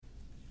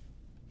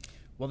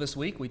Well, this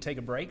week we take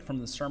a break from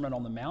the Sermon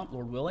on the Mount.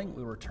 Lord willing,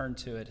 we'll return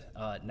to it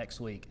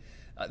next week.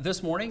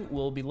 This morning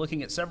we'll be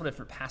looking at several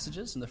different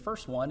passages, and the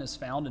first one is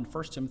found in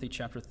 1 Timothy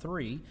chapter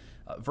 3,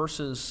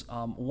 verses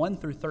 1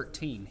 through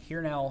 13.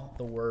 Hear now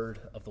the word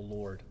of the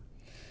Lord.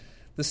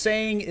 The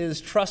saying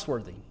is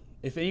trustworthy.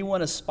 If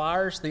anyone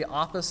aspires to the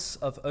office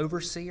of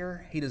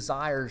overseer, he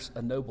desires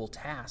a noble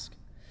task.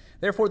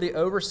 Therefore the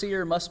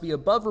overseer must be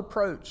above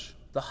reproach,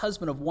 the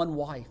husband of one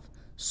wife,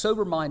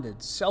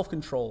 sober-minded,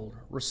 self-controlled,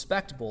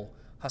 respectable,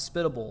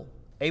 hospitable,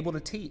 able to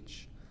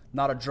teach,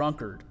 not a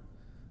drunkard,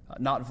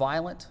 not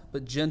violent,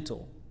 but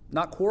gentle,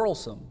 not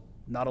quarrelsome,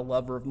 not a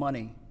lover of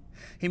money.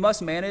 He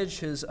must manage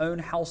his own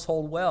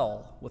household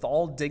well, with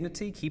all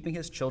dignity, keeping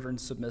his children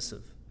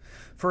submissive.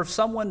 For if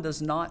someone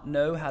does not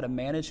know how to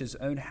manage his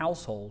own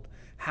household,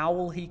 how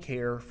will he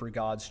care for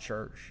God's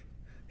church?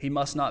 He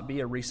must not be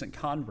a recent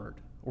convert,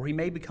 or he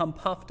may become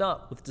puffed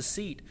up with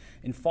deceit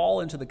and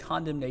fall into the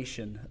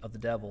condemnation of the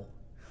devil.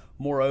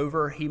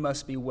 Moreover, he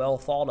must be well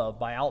thought of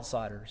by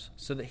outsiders,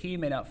 so that he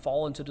may not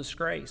fall into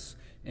disgrace,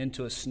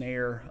 into a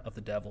snare of the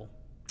devil.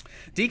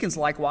 Deacons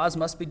likewise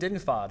must be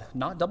dignified,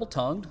 not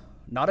double-tongued,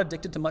 not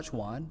addicted to much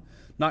wine,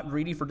 not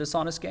greedy for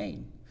dishonest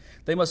gain.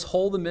 They must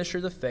hold the mystery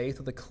of the faith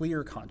with a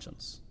clear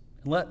conscience.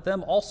 And let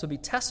them also be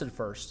tested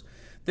first,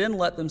 then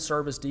let them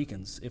serve as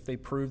deacons, if they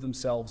prove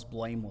themselves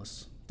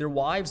blameless. Their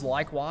wives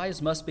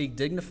likewise must be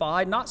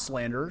dignified, not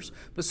slanderers,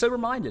 but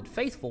sober-minded,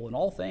 faithful in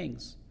all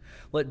things.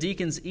 Let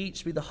deacons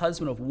each be the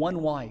husband of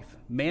one wife,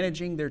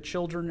 managing their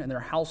children and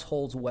their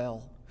households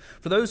well.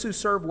 For those who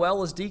serve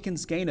well as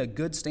deacons gain a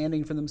good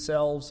standing for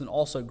themselves and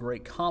also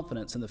great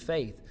confidence in the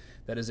faith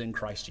that is in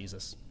Christ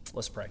Jesus.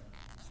 Let's pray.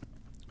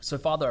 So,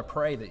 Father, I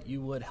pray that you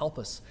would help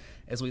us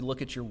as we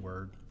look at your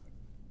word.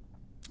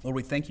 Lord,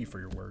 we thank you for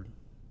your word.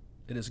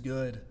 It is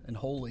good and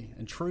holy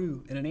and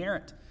true and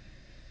inerrant.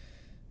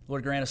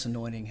 Lord, grant us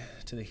anointing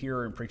to the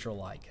hearer and preacher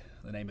alike.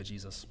 In the name of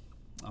Jesus,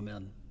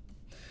 amen.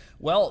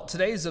 Well,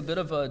 today is a bit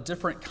of a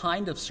different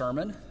kind of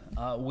sermon.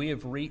 We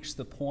have reached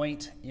the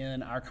point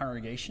in our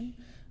congregation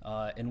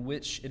in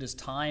which it is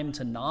time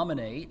to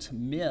nominate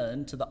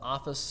men to the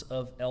office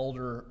of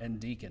elder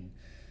and deacon.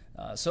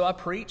 So I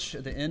preach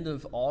at the end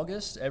of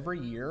August every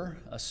year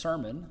a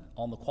sermon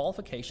on the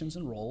qualifications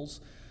and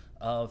roles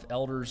of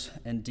elders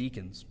and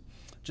deacons.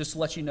 Just to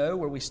let you know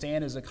where we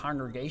stand as a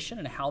congregation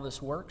and how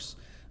this works,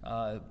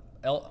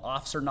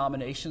 officer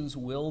nominations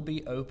will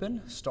be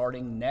open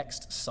starting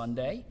next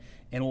Sunday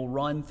and will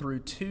run through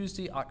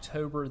Tuesday,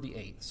 October the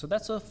 8th. So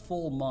that's a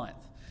full month.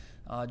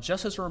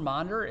 Just as a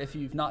reminder, if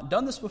you've not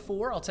done this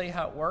before, I'll tell you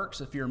how it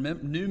works. If you're a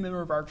new member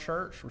of our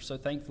church, we're so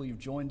thankful you've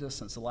joined us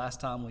since the last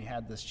time we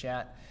had this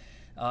chat.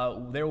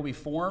 There will be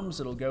forms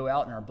that'll go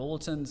out in our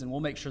bulletins, and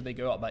we'll make sure they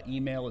go out by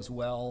email as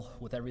well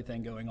with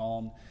everything going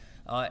on.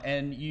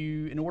 And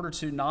you, in order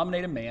to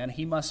nominate a man,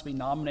 he must be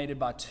nominated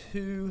by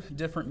two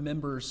different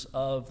members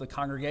of the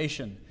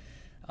congregation.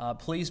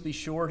 Please be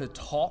sure to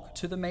talk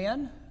to the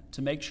man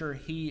to make sure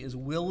he is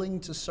willing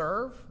to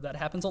serve. That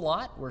happens a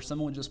lot, where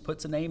someone just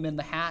puts a name in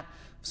the hat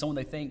of someone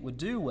they think would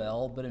do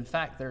well, but in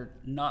fact they're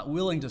not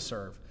willing to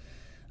serve.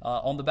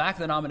 On the back of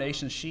the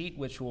nomination sheet,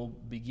 which will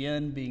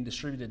begin being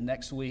distributed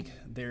next week,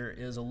 there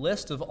is a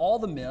list of all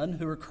the men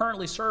who are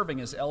currently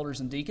serving as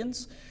elders and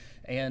deacons.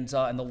 And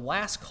the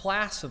last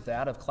class of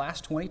that, of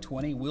class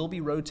 2020, will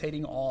be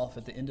rotating off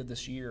at the end of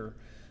this year.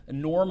 And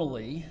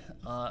normally,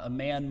 a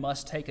man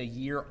must take a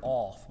year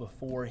off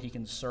before he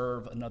can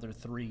serve another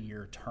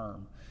 3-year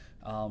term.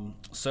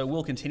 So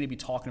we'll continue to be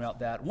talking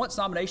about that. Once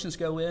nominations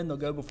go in, they'll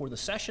go before the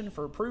session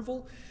for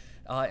approval.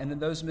 And then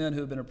those men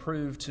who have been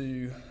approved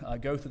to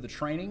go through the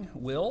training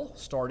will,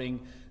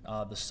 starting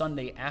the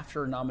Sunday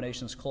after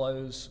nominations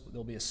close.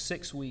 There'll be a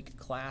 6-week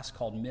class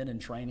called Men in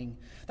Training.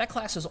 That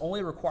class is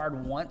only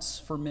required once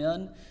for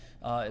men.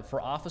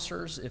 For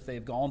officers, if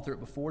they've gone through it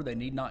before, they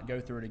need not go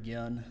through it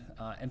again.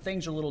 And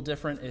things are a little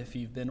different if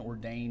you've been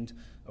ordained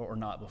or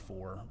not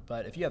before.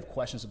 But if you have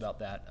questions about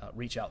that,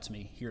 reach out to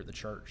me here at the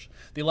church.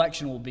 The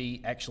election will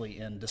be actually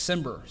in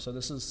December, so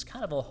this is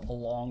kind of a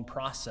long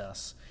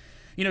process.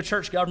 You know,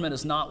 church government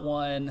is not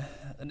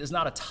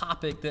a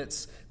topic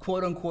that's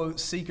quote-unquote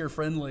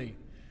seeker-friendly.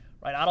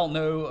 Right? I don't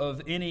know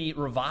of any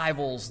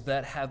revivals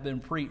that have been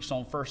preached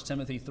on 1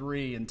 Timothy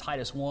 3 and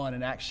Titus 1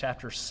 and Acts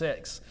chapter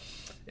 6.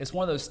 It's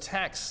one of those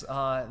texts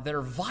that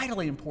are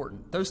vitally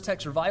important. Those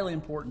texts are vitally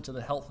important to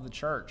the health of the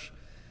church.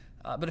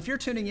 But if you're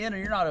tuning in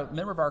and you're not a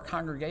member of our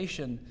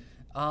congregation,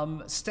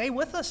 stay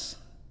with us.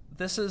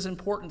 This is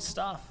important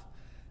stuff.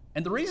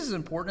 And the reason it's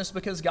important is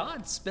because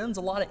God spends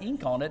a lot of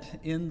ink on it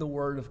in the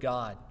Word of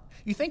God.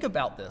 You think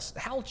about this.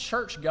 How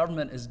church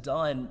government is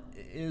done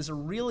is a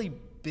really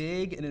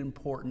big and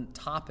important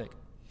topic.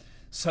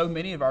 So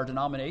many of our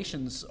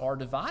denominations are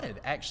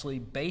divided, actually,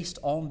 based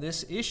on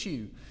this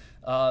issue.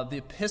 The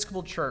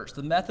Episcopal Church,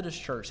 the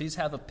Methodist Church, these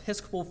have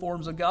episcopal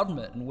forms of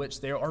government in which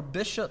there are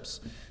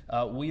bishops.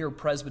 We are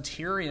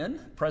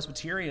Presbyterian.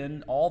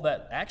 Presbyterian, all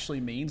that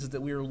actually means is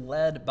that we are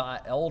led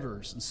by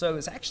elders. And so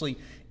it's actually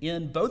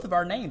in both of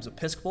our names,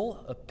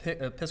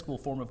 Episcopal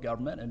form of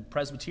government, and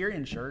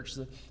Presbyterian Church,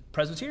 the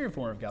Presbyterian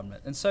form of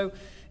government. And so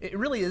it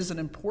really is an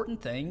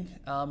important thing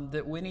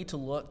that we need to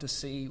look to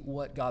see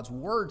what God's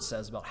Word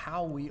says about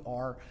how we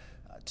are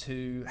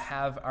to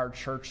have our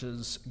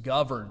churches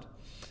governed.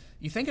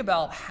 You think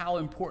about how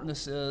important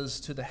this is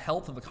to the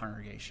health of the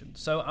congregation.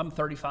 So I'm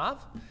 35.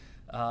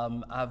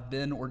 I've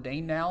been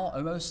ordained now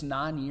almost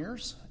 9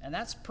 years, and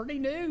that's pretty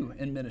new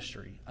in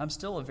ministry. I'm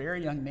still a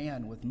very young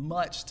man with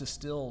much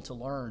to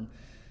learn.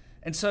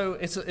 And so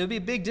it would be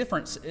a big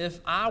difference if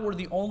I were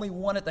the only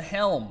one at the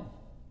helm,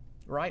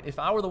 right? If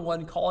I were the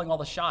one calling all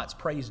the shots.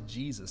 Praise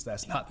Jesus,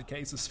 that's not the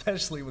case,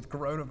 especially with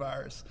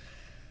coronavirus.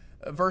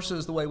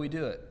 Versus the way we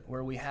do it,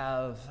 where we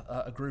have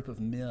a group of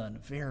men,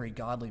 very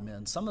godly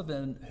men, some of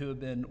them who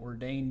have been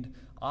ordained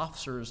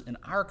officers in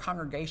our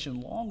congregation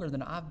longer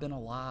than I've been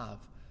alive.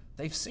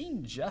 They've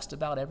seen just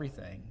about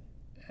everything.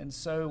 And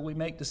so we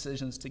make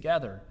decisions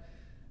together.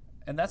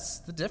 And that's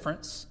the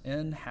difference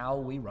in how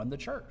we run the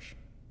church.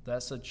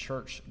 That's a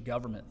church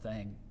government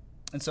thing.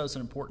 And so it's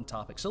an important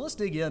topic. So let's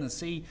dig in and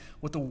see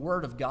what the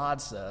Word of God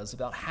says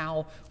about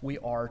how we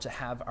are to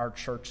have our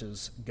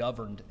churches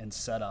governed and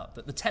set up.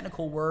 The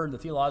technical word, the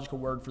theological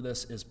word for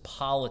this is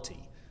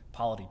polity,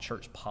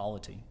 church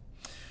polity.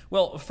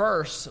 Well,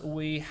 first,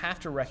 we have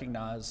to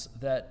recognize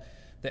that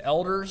the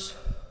elders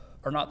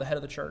are not the head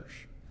of the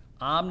church.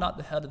 I'm not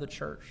the head of the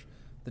church.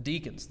 The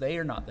deacons, they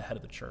are not the head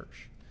of the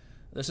church.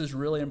 This is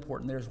really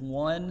important. There's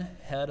one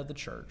head of the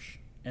church,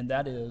 and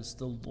that is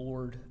the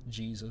Lord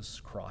Jesus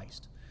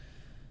Christ.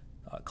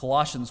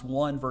 Colossians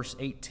 1 verse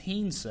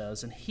 18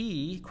 says, and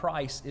he,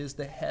 Christ, is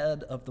the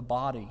head of the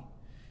body,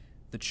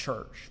 the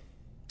church.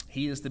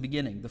 He is the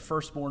beginning, the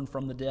firstborn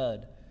from the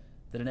dead,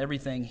 that in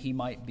everything he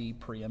might be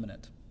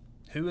preeminent.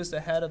 Who is the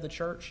head of the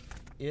church?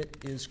 It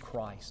is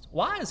Christ.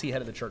 Why is he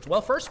head of the church?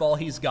 Well, first of all,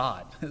 he's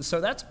God.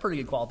 So that's a pretty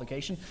good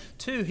qualification.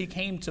 2, he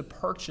came to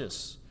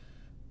purchase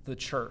the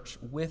church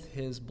with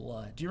his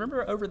blood. Do you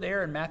remember over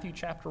there in Matthew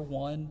chapter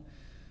 1,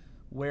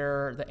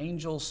 where the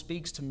angel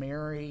speaks to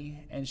Mary,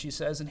 and she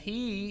says, and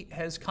he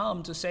has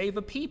come to save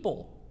a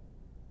people,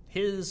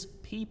 his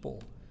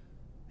people.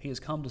 He has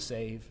come to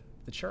save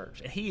the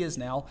church. And he is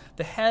now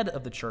the head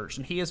of the church,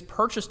 and he has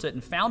purchased it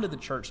and founded the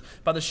church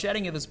by the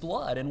shedding of his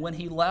blood. And when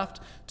he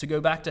left to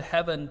go back to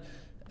heaven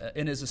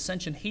in his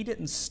ascension, he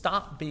didn't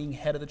stop being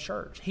head of the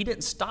church. He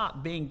didn't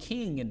stop being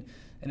king and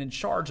in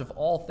charge of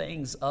all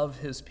things of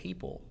his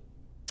people.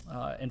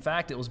 In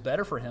fact, it was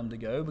better for him to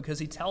go because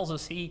he tells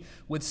us he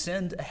would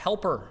send a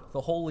helper,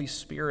 the Holy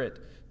Spirit,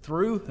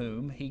 through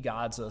whom he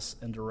guides us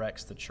and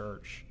directs the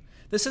church.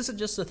 This isn't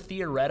just a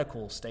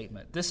theoretical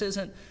statement. This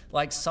isn't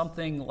like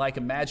something like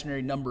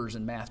imaginary numbers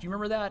in math. Do you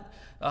remember that?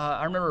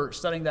 I remember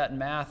studying that in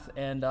math,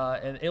 and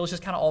it was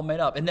just kind of all made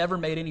up. It never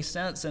made any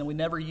sense, and we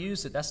never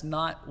used it. That's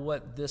not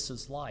what this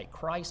is like.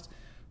 Christ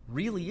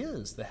really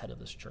is the head of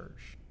this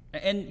church.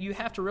 And you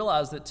have to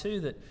realize that,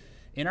 too, that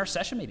in our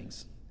session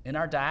meetings, in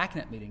our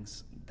diaconate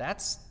meetings,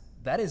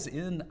 that is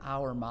in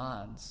our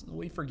minds.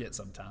 We forget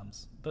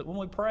sometimes. But when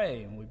we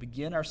pray and we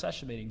begin our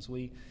session meetings,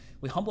 we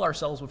humble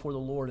ourselves before the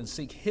Lord and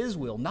seek his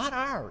will, not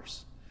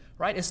ours,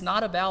 right? It's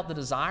not about the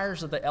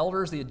desires of the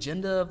elders, the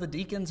agenda of the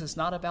deacons. It's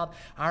not about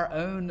our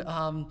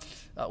own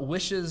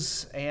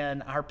wishes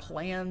and our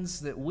plans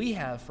that we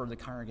have for the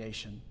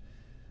congregation.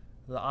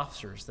 The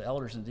officers, the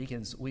elders and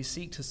deacons, we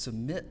seek to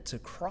submit to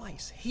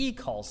Christ. He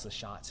calls the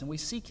shots, and we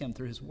seek him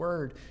through his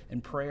word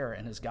and prayer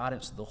and his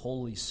guidance to the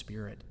Holy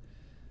Spirit.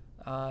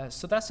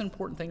 So that's an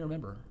important thing to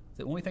remember,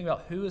 that when we think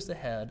about who is the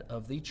head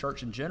of the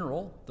church in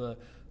general,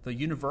 the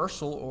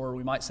universal, or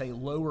we might say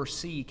lower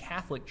C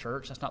Catholic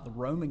Church, that's not the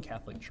Roman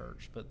Catholic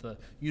Church, but the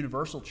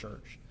universal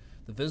church,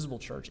 the visible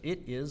church,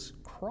 it is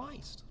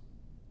Christ.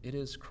 It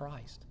is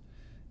Christ.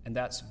 And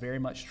that's very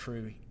much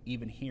true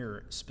even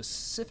here,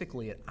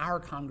 specifically at our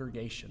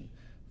congregation,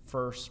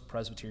 First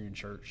Presbyterian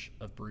Church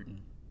of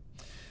Bruton.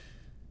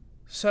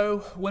 So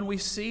when we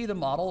see the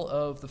model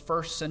of the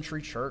first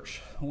century church,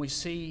 when we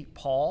see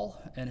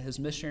Paul and his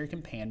missionary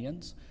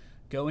companions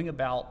going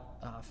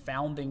about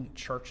founding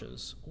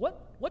churches,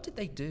 what did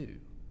they do?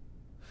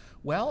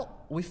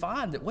 Well, we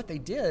find that what they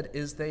did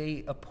is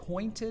they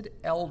appointed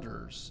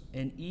elders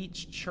in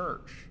each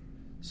church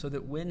so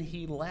that when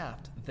he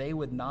left, they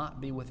would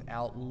not be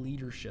without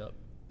leadership.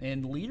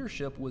 And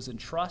leadership was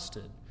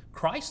entrusted,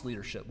 Christ's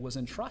leadership was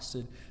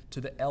entrusted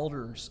to the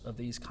elders of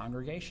these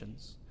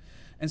congregations.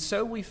 And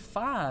so we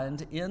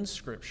find in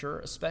Scripture,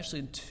 especially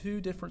in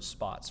 2 different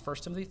spots, 1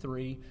 Timothy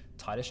 3,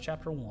 Titus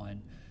chapter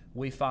 1,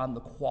 we find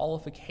the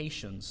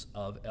qualifications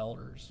of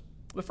elders.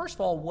 But first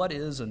of all, what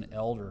is an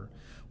elder?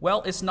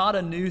 Well, it's not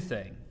a new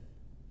thing.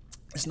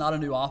 It's not a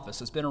new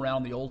office. It's been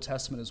around the Old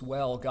Testament as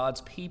well. God's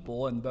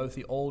people in both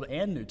the Old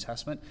and New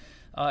Testament,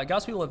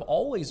 God's people have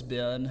always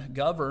been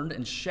governed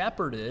and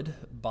shepherded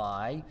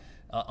by,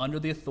 under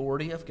the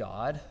authority of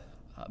God,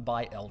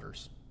 by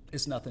elders.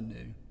 It's nothing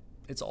new.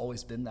 It's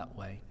always been that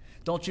way.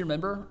 Don't you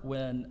remember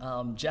when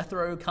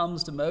Jethro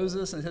comes to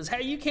Moses and says,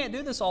 hey, you can't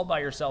do this all by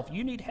yourself.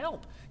 You need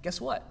help.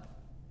 Guess what?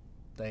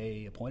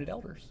 They appointed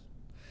elders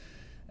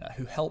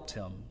who helped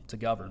him to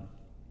govern.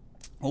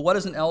 Well, what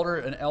is an elder?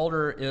 An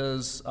elder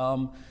is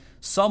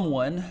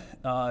someone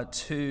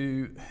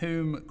to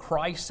whom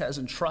Christ has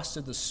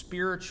entrusted the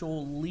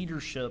spiritual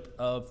leadership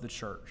of the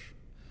church.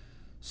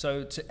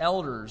 So to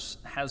elders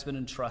has been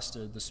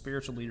entrusted the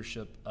spiritual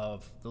leadership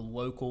of the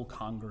local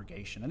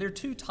congregation. And there are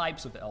two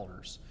types of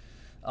elders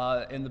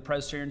in the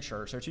Presbyterian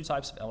Church. There are two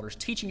types of elders,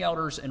 teaching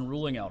elders and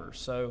ruling elders.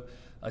 So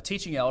a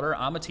teaching elder,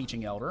 I'm a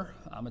teaching elder,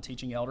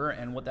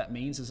 and what that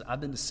means is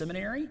I've been to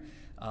seminary,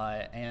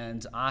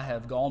 and I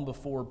have gone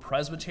before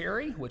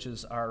presbytery, which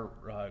is our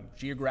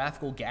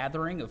geographical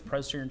gathering of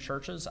Presbyterian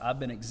churches. I've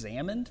been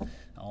examined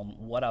on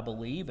what I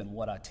believe and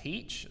what I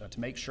teach to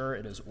make sure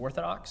it is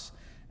orthodox.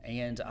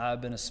 And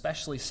I've been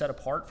especially set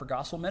apart for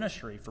gospel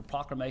ministry, for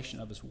proclamation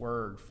of his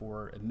word,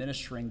 for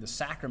administering the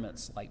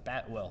sacraments, like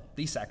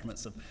the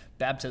sacraments of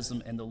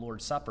baptism and the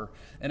Lord's Supper.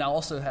 And I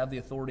also have the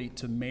authority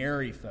to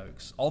marry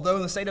folks. Although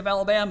in the state of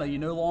Alabama, you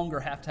no longer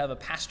have to have a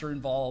pastor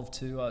involved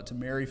to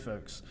marry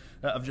folks.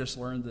 I've just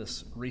learned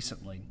this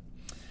recently.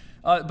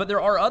 But there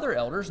are other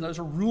elders, and those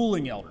are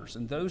ruling elders.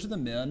 And those are the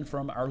men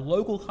from our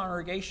local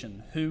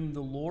congregation whom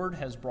the Lord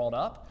has brought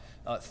up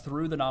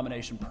through the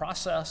nomination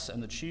process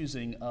and the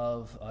choosing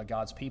of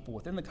God's people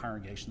within the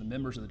congregation, the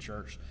members of the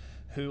church,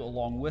 who,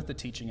 along with the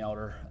teaching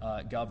elder,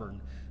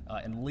 govern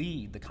and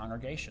lead the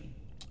congregation.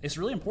 It's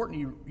really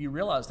important you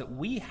realize that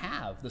we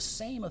have the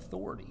same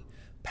authority.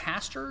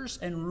 Pastors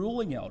and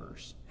ruling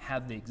elders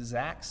have the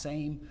exact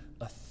same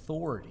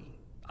authority.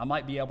 I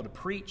might be able to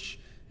preach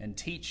and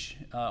teach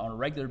on a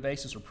regular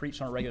basis, or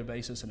preach on a regular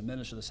basis and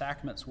administer the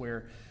sacraments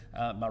where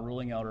my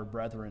ruling elder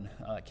brethren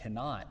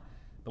cannot.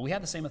 But we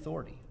have the same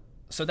authority.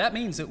 So that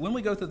means that when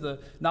we go through the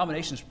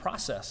nominations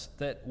process,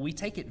 that we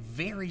take it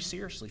very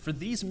seriously. For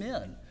these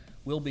men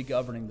will be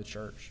governing the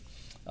church.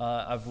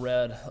 I've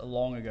read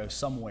long ago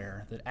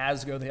somewhere that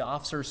as go the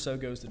officers, so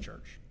goes the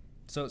church.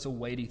 So it's a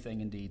weighty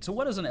thing indeed. So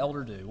what does an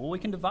elder do? Well, we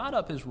can divide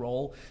up his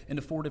role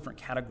into four different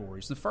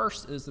categories. The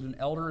first is that an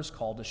elder is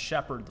called to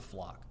shepherd the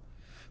flock.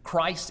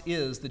 Christ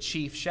is the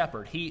chief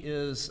shepherd. He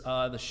is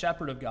the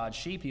shepherd of God's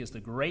sheep. He is the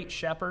great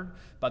shepherd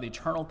by the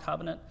eternal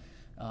covenant.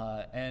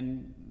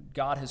 And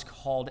God has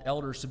called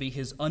elders to be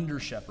his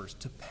under-shepherds,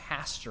 to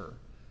pastor,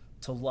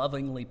 to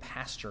lovingly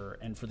pastor,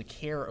 and for the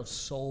care of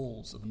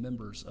souls of the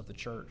members of the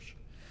church.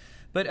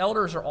 But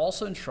elders are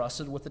also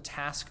entrusted with the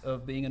task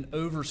of being an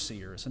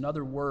overseer. It's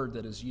another word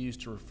that is used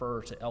to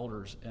refer to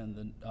elders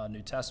in the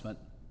New Testament,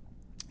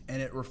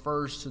 and it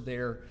refers to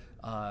their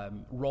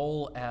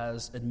role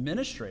as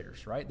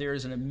administrators, right? There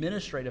is an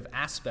administrative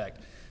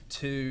aspect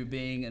to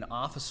being an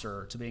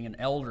officer, to being an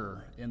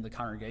elder in the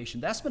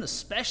congregation. That's been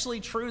especially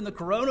true in the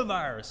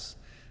coronavirus.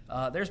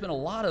 There have been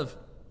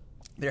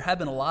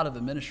a lot of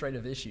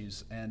administrative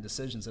issues and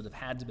decisions that have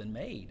had to be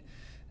made.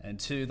 And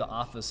to the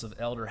office of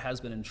elder has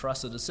been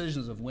entrusted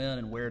decisions of when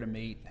and where to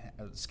meet,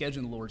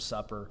 scheduling the Lord's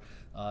Supper,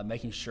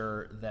 making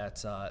sure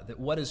that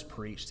what is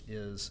preached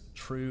is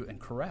true and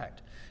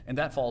correct. And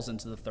that falls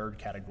into the third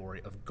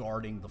category of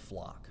guarding the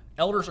flock.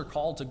 Elders are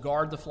called to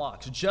guard the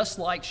flocks, just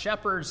like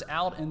shepherds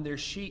out in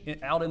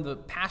the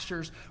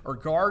pastures are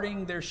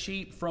guarding their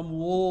sheep from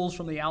wolves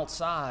from the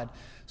outside.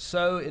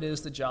 So it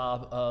is the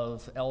job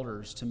of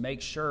elders to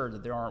make sure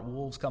that there aren't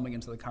wolves coming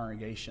into the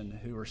congregation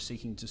who are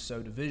seeking to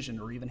sow division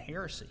or even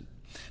heresy.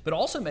 But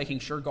also making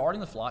sure, guarding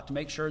the flock, to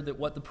make sure that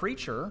what the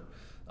preacher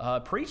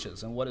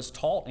preaches and what is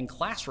taught in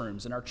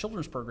classrooms and our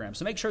children's programs,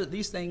 to make sure that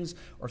these things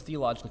are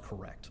theologically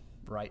correct,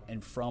 right,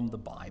 and from the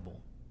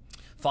Bible.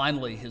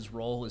 Finally, his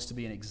role is to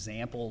be an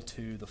example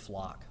to the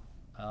flock.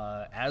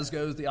 As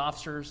goes the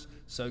officers,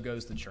 so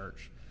goes the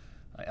church.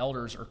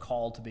 Elders are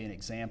called to be an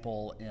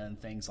example in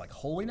things like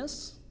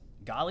holiness,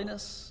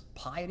 godliness,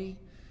 piety,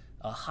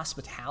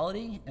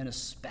 hospitality, and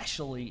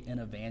especially in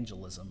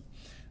evangelism.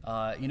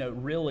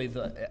 Really,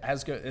 it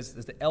is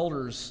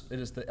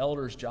the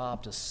elders'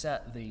 job to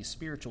set the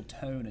spiritual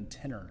tone and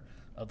tenor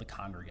of the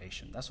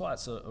congregation. That's why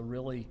it's a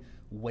really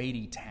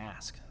weighty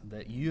task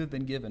that you have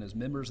been given as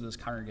members of this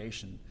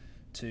congregation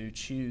to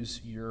choose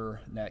your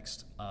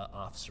next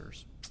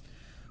officers.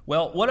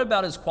 Well, what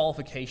about his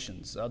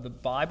qualifications? The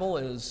Bible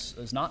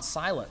is not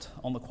silent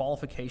on the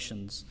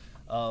qualifications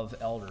of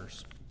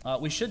elders.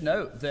 We should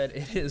note that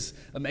it is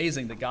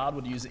amazing that God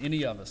would use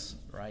any of us,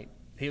 right?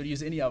 He would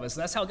use any of us,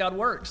 and that's how God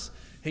works.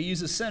 He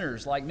uses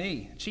sinners like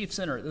me. Chief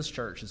sinner at this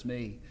church is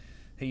me.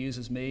 He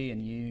uses me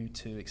and you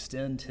to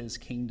extend his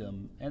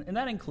kingdom, and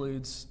that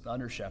includes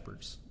under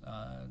shepherds,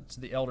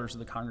 to the elders of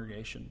the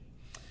congregation.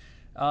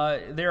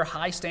 There are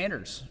high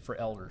standards for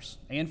elders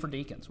and for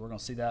deacons. We're going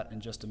to see that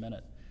in just a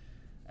minute.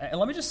 And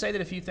let me just say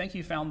that if you think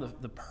you found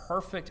the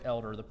perfect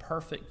elder, the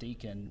perfect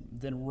deacon,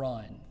 then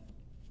run.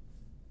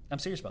 I'm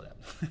serious about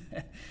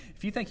that.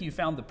 If you think you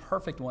found the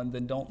perfect one,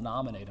 then don't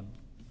nominate him.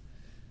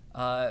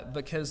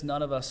 Because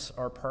none of us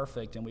are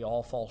perfect and we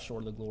all fall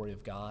short of the glory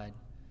of God.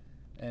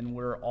 and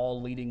we're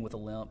all leading with a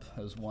limp,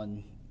 as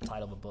one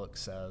title of a book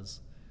says.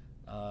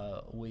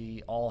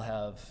 We all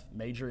have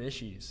major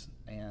issues,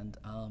 and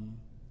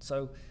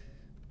so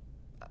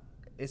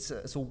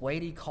it's a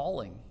weighty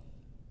calling.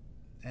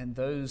 And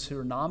those who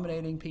are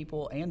nominating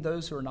people and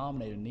those who are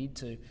nominated need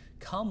to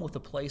come with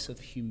a place of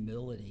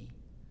humility,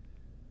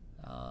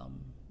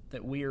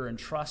 that we are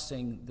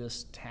entrusting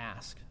this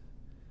task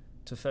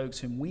to folks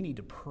whom we need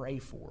to pray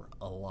for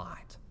a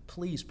lot.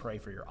 Please pray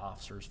for your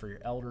officers, for your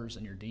elders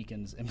and your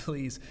deacons, and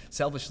please,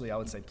 selfishly, I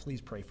would say,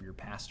 please pray for your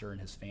pastor and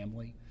his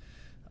family.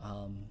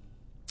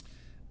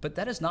 But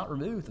that does not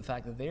remove the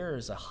fact that there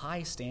is a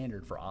high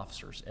standard for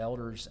officers,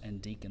 elders,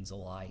 and deacons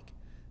alike.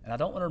 And I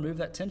don't want to remove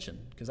that tension,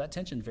 because that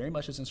tension very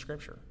much is in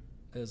Scripture.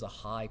 It is a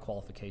high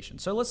qualification.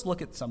 So let's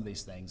look at some of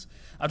these things.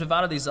 I've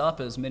divided these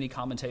up, as many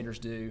commentators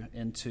do,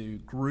 into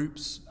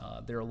groups.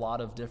 There are a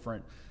lot of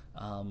different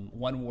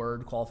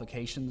one-word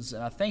qualifications,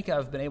 and I think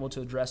I've been able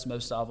to address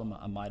most of them.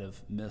 I might have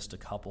missed a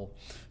couple.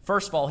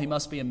 First of all, he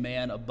must be a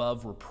man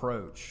above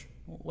reproach.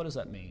 What does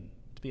that mean,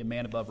 to be a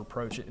man above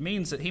reproach? It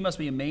means that he must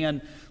be a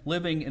man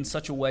living in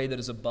such a way that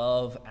is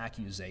above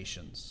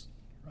accusations,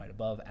 right?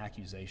 Above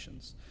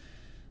accusations.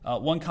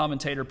 One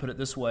commentator put it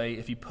this way: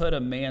 if you put a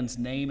man's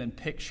name and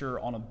picture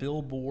on a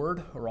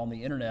billboard or on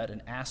the internet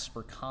and ask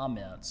for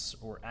comments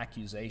or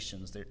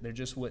accusations, there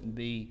just wouldn't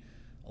be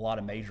a lot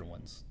of major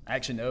ones. I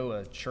actually know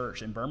a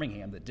church in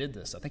Birmingham that did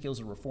this. I think it was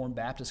a Reformed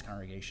Baptist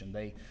congregation.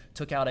 They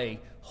took out a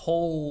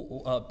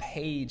whole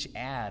page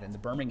ad in the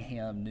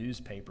Birmingham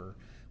newspaper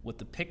with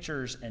the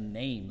pictures and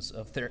names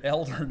of their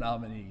elder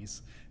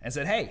nominees and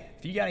said, hey,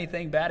 if you got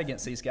anything bad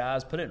against these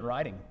guys, put it in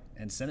writing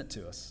and send it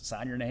to us.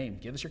 Sign your name.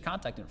 Give us your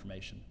contact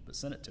information, but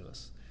send it to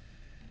us.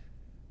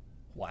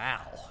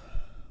 Wow.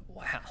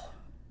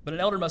 But an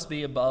elder must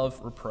be above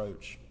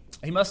reproach.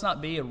 He must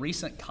not be a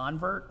recent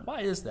convert.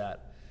 Why is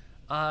that?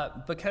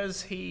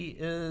 Because he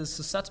is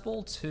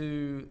susceptible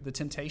to the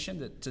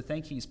temptation to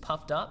think he's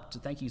puffed up, to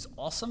think he's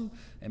awesome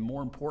and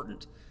more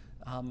important.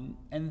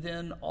 And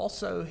then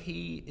also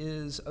he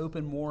is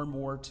open more and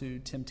more to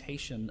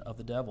temptation of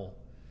the devil.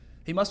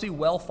 He must be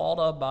well thought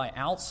of by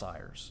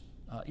outsiders.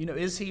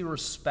 Is he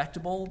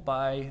respectable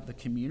by the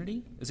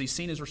community? Is he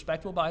seen as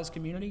respectable by his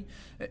community?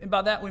 And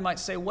by that we might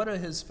say, what do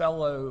his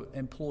fellow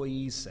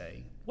employees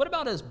say? What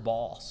about his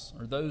boss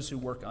or those who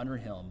work under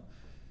him?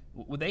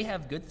 Would they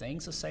have good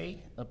things to say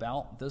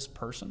about this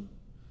person?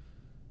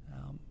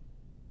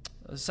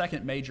 The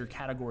second major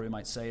category, we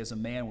might say, is a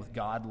man with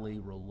godly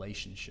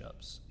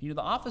relationships. The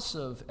office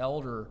of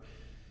elder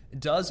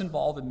does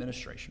involve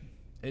administration.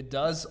 It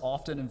does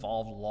often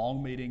involve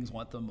long meetings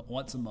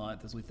once a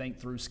month as we think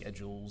through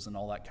schedules and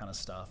all that kind of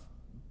stuff.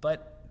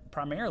 But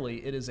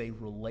primarily, it is a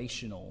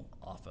relational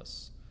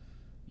office.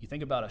 You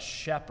think about a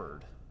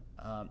shepherd.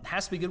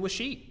 Has to be good with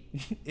sheep.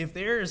 If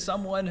there is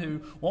someone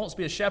who wants to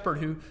be a shepherd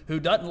who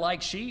doesn't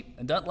like sheep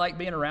and doesn't like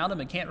being around them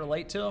and can't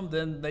relate to them,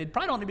 then they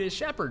probably don't want to be a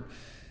shepherd.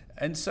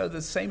 And so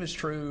the same is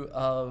true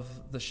of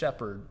the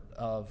shepherd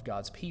of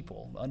God's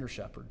people, under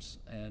shepherds.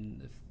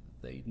 And if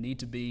they need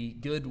to be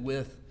good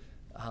with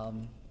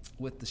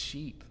the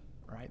sheep,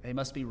 right? They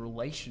must be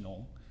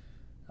relational.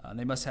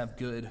 They must have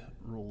good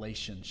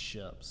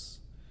relationships.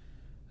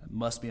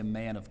 Must be a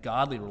man of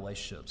godly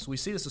relationships. We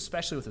see this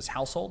especially with his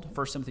household.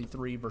 1 Timothy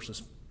 3,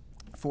 verses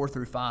 4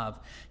 through 5.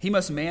 He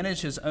must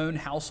manage his own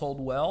household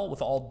well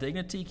with all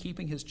dignity,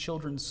 keeping his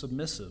children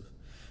submissive.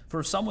 For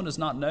if someone does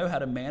not know how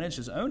to manage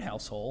his own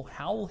household,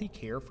 how will he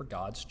care for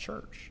God's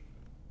church?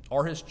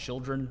 Are his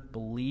children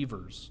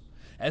believers?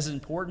 As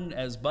important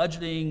as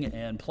budgeting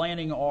and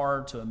planning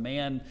are to a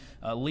man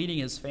leading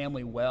his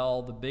family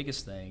well, the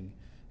biggest thing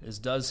is,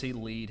 does he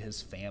lead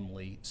his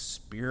family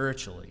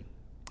spiritually?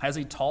 Has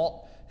he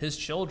taught his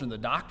children the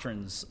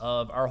doctrines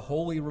of our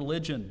holy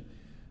religion?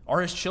 Are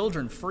his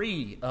children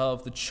free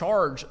of the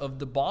charge of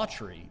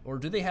debauchery? Or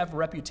do they have a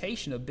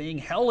reputation of being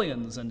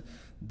hellions and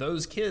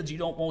those kids you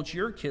don't want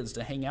your kids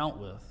to hang out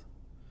with?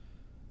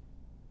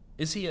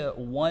 Is he a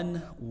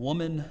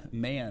one-woman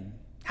man?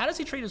 How does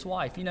he treat his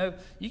wife?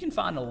 You can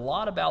find a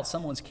lot about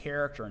someone's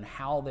character and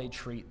how they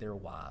treat their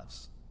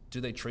wives. Do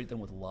they treat them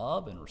with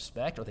love and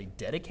respect? Are they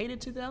dedicated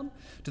to them?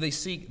 Do they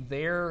seek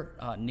their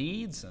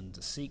needs and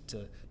to seek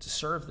to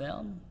serve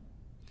them?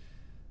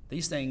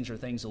 These things are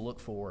things to look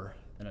for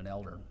in an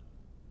elder.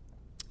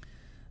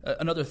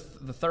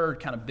 The third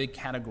kind of big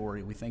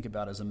category we think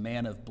about is a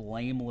man of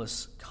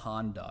blameless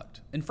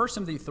conduct. In 1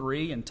 Timothy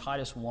 3 and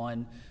Titus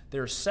 1,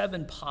 there are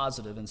 7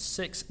 positive and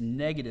 6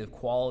 negative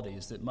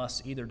qualities that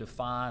must either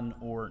define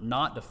or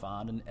not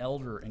define an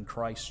elder in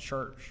Christ's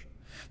church.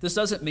 This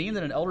doesn't mean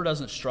that an elder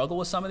doesn't struggle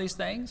with some of these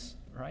things,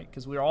 right?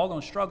 Because we're all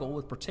going to struggle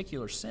with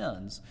particular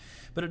sins.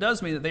 But it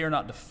does mean that they are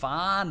not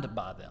defined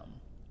by them,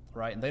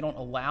 right? And they don't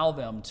allow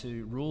them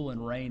to rule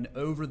and reign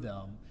over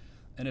them.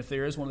 And if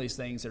there is one of these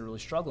things they're really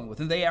struggling with,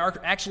 then they are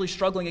actually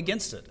struggling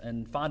against it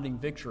and finding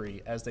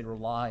victory as they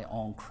rely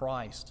on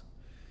Christ.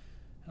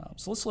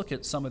 So let's look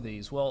at some of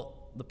these. Well,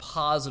 the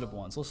positive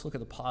ones. Let's look at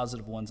the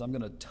positive ones. I'm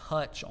going to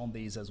touch on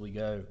these as we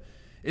go.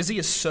 Is he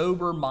a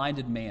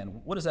sober-minded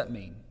man? What does that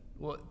mean?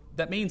 Well,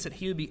 That means that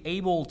he would be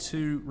able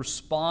to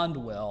respond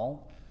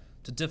well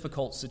to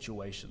difficult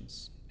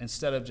situations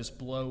instead of just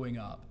blowing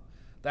up.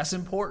 That's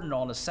important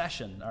on a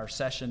session. Our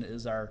session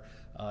is our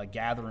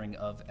gathering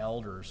of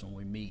elders when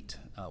we meet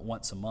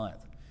once a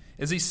month.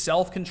 Is he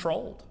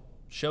self-controlled,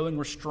 showing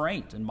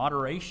restraint and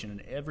moderation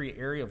in every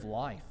area of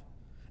life?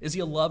 Is he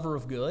a lover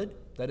of good,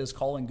 that is,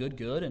 calling good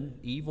good and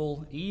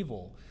evil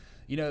evil?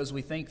 You know, as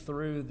we think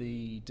through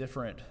the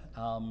different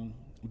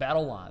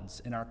battle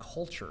lines in our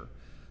culture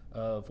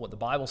of what the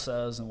Bible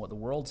says and what the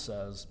world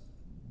says,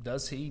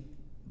 does he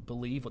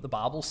believe what the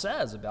Bible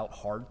says about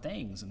hard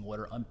things and what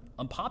are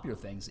unpopular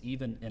things,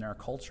 even in our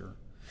culture?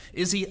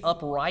 Is he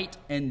upright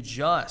and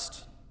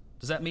just?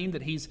 Does that mean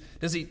that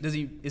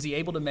is he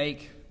able to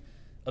make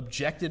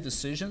objective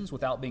decisions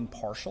without being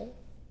partial,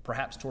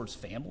 perhaps towards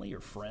family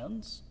or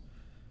friends?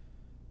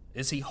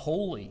 Is he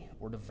holy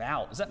or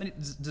devout?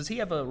 Does he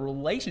have a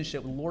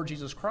relationship with Lord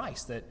Jesus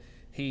Christ that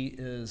he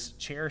is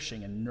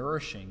cherishing and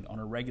nourishing on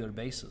a regular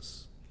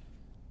basis?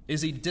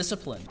 Is he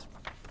disciplined,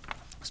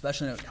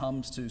 especially when it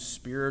comes to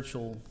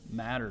spiritual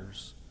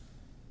matters?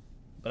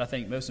 But I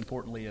think most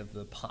importantly of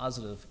the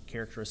positive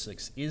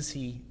characteristics, is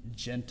he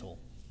gentle?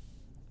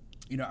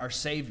 You know, our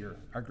Savior,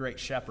 our great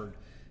shepherd,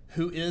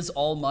 who is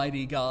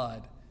Almighty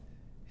God,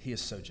 he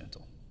is so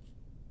gentle.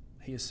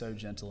 He is so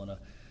gentle. And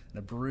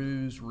a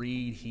bruised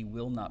reed he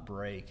will not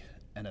break,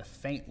 and a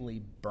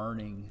faintly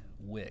burning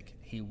wick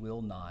he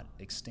will not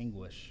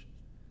extinguish.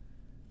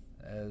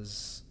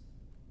 As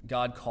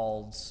God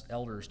calls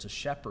elders to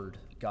shepherd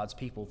God's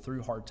people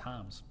through hard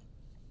times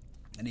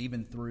and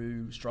even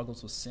through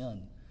struggles with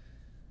sin,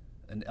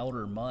 an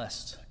elder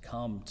must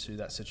come to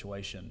that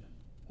situation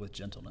with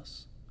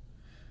gentleness.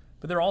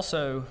 But there are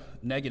also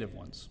negative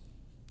ones.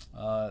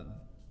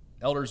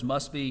 Elders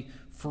must be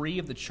free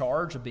of the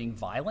charge of being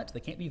violent. They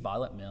can't be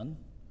violent men.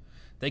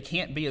 They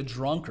can't be a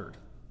drunkard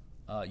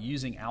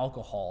using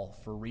alcohol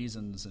for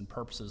reasons and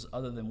purposes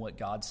other than what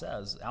God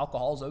says.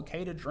 Alcohol is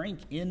okay to drink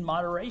in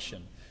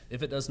moderation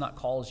if it does not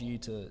cause you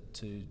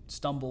to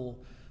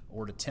stumble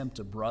or to tempt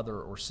a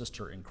brother or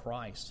sister in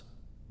Christ.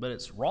 But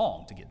it's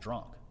wrong to get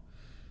drunk.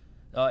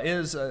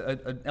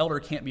 An elder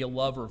can't be a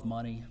lover of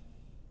money,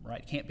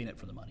 right? Can't be in it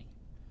for the money.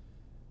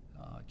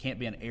 Can't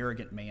be an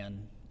arrogant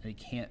man, and he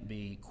can't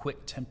be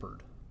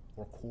quick-tempered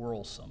or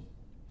quarrelsome.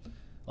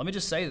 Let me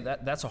just say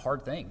that's a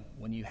hard thing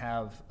when you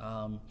have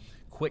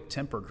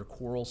quick-tempered or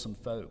quarrelsome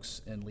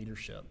folks in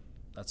leadership.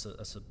 That's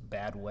a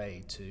bad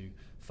way to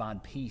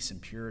find peace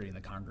and purity in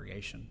the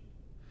congregation.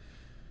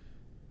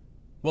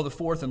 Well, the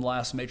fourth and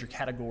last major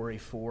category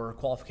for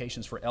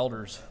qualifications for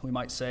elders, we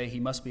might say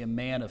he must be a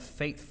man of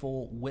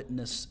faithful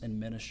witness and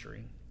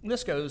ministry. And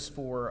this goes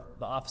for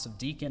the office of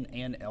deacon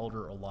and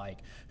elder alike.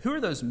 Who are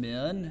those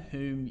men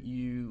whom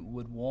you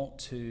would want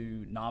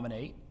to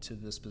nominate to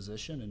this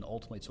position and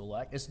ultimately to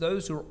elect? It's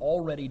those who are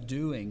already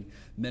doing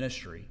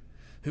ministry,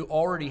 who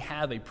already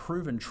have a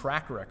proven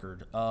track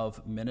record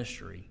of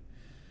ministry.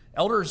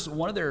 Elders,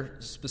 one of their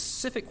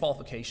specific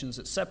qualifications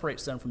that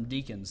separates them from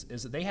deacons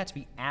is that they have to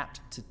be apt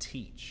to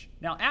teach.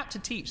 Now, apt to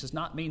teach does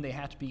not mean they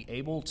have to be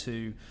able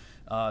to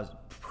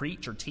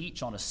preach or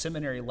teach on a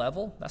seminary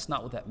level. That's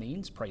not what that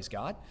means, praise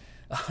God.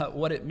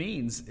 What it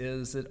means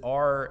is that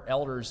our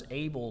elders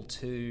able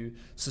to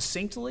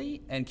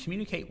succinctly and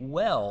communicate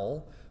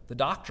well the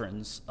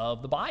doctrines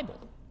of the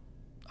Bible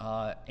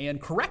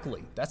and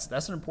correctly.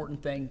 That's an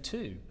important thing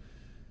too.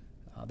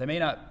 They may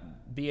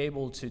not be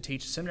able to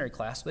teach a seminary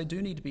class, but they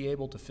do need to be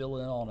able to fill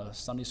in on a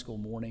Sunday school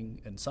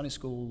morning and Sunday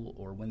school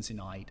or Wednesday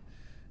night.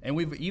 And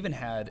we've even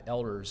had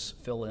elders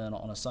fill in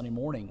on a Sunday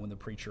morning when the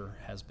preacher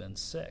has been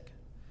sick.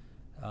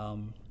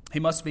 He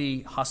must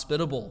be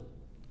hospitable,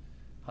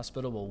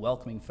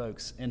 welcoming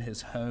folks in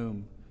his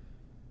home.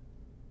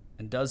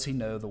 And does he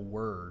know the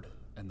word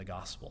and the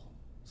gospel?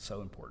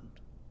 So important.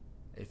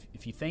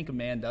 If you think a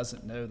man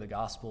doesn't know the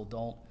gospel,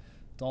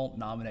 don't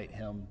nominate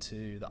him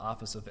to the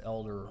office of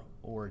elder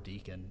or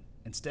deacon.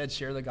 Instead,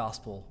 share the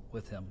gospel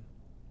with him.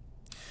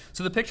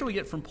 So the picture we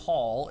get from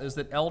Paul is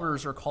that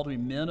elders are called to be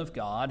men of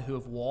God who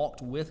have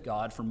walked with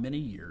God for many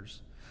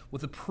years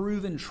with a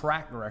proven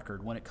track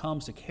record when it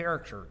comes to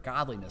character,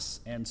 godliness,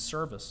 and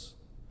service.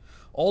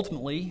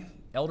 Ultimately,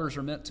 elders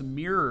are meant to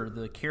mirror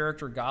the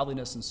character,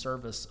 godliness, and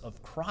service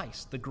of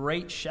Christ, the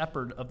great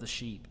shepherd of the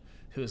sheep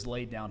who has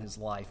laid down his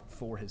life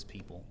for his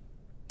people.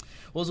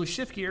 Well, as we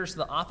shift gears to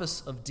the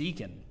office of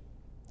deacon,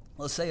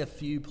 let's say a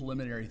few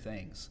preliminary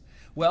things.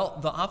 Well,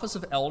 the office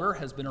of elder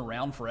has been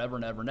around forever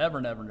and ever and ever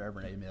and ever and ever,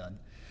 and amen.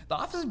 The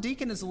office of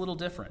deacon is a little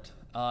different.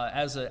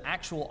 As an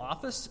actual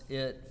office,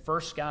 it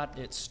first got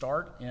its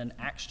start in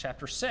Acts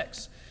chapter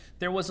 6.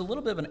 There was a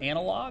little bit of an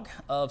analog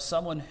of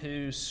someone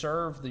who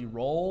served the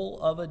role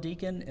of a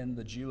deacon in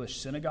the Jewish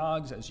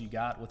synagogues as you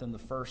got within the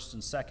 1st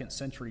and 2nd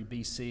century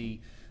BC,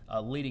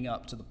 leading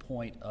up to the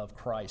point of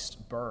Christ's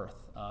birth,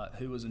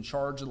 who was in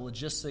charge of the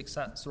logistics,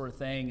 that sort of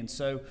thing. And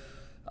so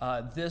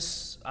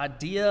This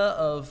idea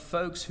of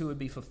folks who would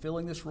be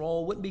fulfilling this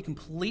role wouldn't be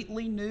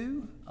completely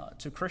new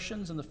to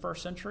Christians in the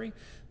first century,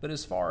 but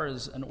as far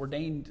as an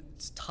ordained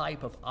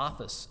type of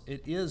office,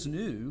 it is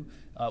new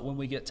when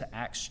we get to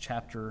Acts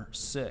chapter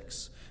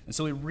 6. And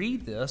so we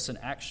read this in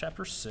Acts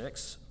chapter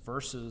 6,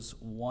 verses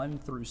 1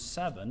 through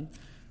 7,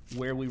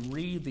 where we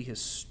read the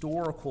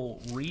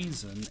historical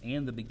reason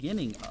and the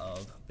beginning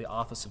of the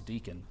office of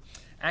deacon.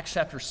 Acts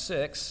chapter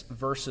 6,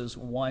 verses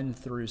 1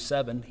 through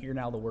 7, hear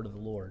now the word of the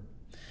Lord.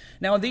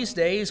 Now in these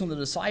days, when the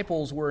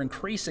disciples were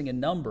increasing in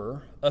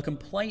number, a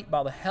complaint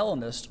by the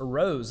Hellenists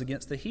arose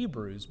against the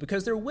Hebrews,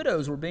 because their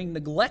widows were being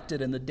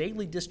neglected in the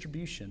daily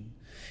distribution.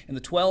 And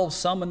the 12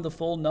 summoned the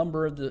full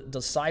number of the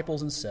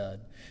disciples and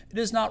said, "It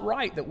is not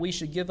right that we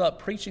should give up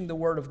preaching the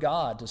word of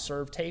God to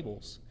serve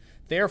tables.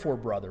 Therefore,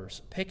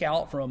 brothers, pick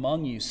out from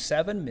among you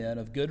 7 men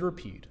of good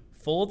repute,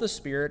 full of the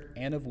Spirit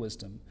and of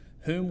wisdom,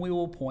 whom we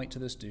will appoint to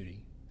this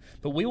duty.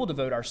 But we will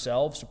devote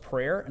ourselves to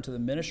prayer and to the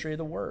ministry of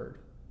the word."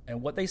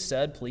 And what they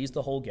said pleased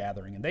the whole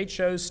gathering. And they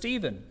chose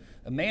Stephen,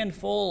 a man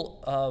full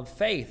of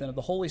faith and of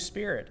the Holy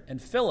Spirit, and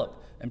Philip,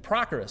 and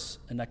Prochorus,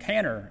 and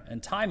Nicanor,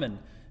 and Timon,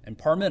 and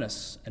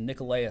Parmenas, and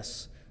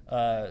Nicolaus,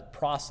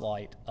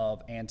 proselyte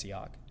of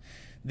Antioch.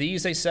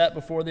 These they set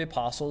before the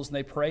apostles, and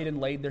they prayed and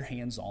laid their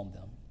hands on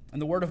them.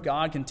 And the word of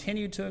God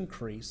continued to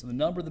increase, and the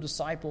number of the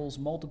disciples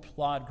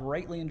multiplied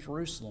greatly in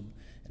Jerusalem,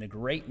 and a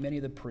great many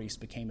of the priests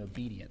became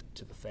obedient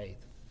to the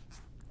faith.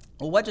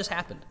 Well, what just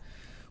happened?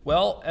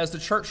 Well, as the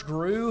church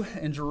grew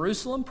in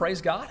Jerusalem,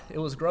 praise God, it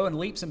was growing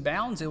leaps and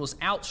bounds. It was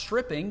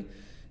outstripping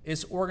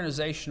its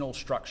organizational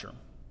structure.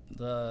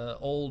 The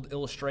old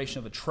illustration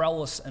of a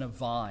trellis and a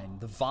vine.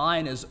 The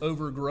vine is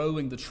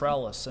overgrowing the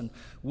trellis, and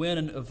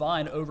when a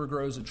vine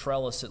overgrows a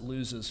trellis, it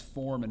loses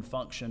form and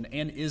function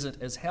and isn't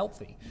as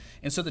healthy.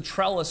 And so the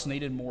trellis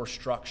needed more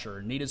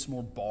structure, needed some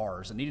more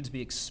bars, it needed to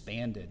be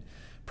expanded.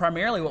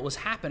 Primarily what was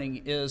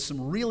happening is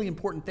some really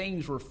important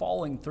things were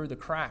falling through the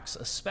cracks,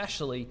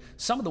 especially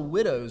some of the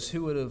widows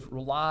who would have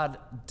relied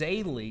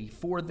daily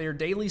for their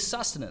daily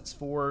sustenance,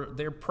 for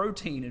their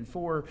protein and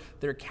for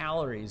their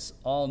calories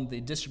on the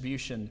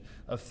distribution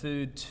of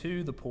food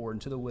to the poor and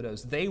to the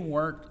widows. They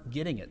weren't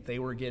getting it. They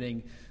were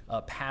getting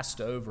passed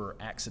over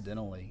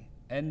accidentally.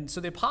 And so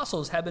the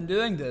apostles had been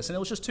doing this, and it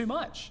was just too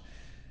much.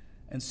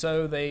 And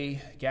so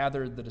they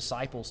gathered the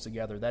disciples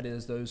together, that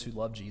is, those who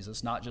love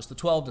Jesus, not just the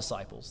 12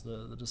 disciples,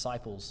 the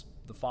disciples,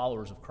 the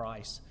followers of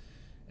Christ,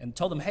 and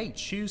told them, hey,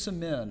 choose some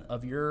men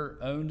of your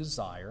own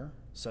desire.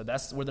 So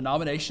that's where the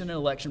nomination and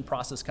election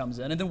process comes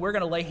in. And then we're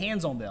going to lay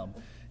hands on them,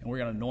 and we're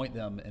going to anoint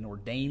them and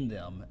ordain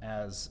them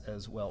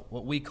as well,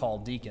 what we call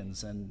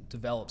deacons, and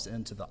develops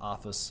into the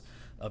office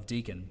of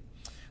deacon.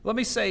 Let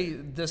me say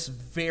this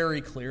very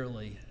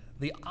clearly.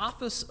 The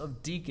office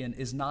of deacon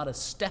is not a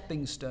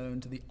stepping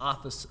stone to the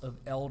office of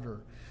elder.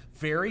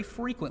 Very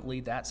frequently,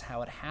 that's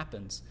how it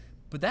happens.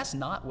 But that's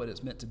not what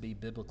it's meant to be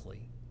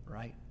biblically,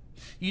 right?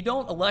 You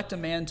don't elect a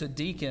man to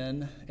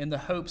deacon in the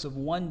hopes of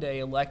one day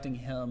electing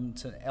him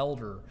to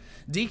elder.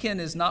 Deacon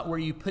is not where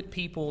you put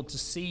people to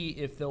see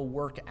if they'll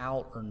work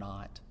out or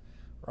not,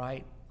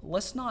 right?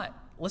 Let's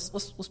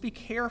be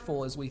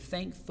careful as we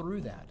think through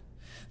that.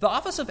 The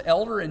office of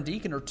elder and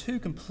deacon are two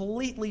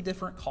completely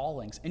different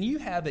callings, and you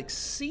have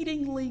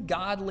exceedingly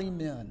godly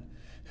men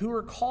who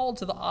are called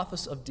to the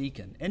office of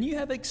deacon, and you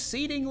have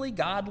exceedingly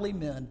godly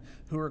men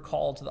who are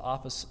called to the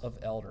office of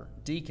elder,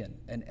 deacon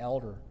and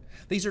elder.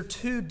 These are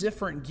two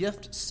different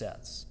gift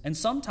sets, and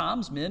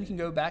sometimes men can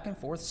go back and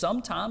forth.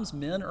 Sometimes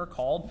men are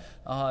called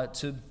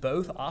to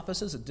both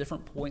offices at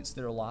different points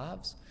in their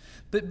lives.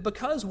 But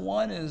because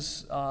one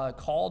is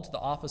called to the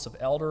office of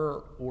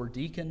elder or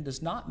deacon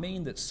does not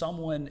mean that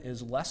someone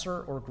is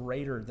lesser or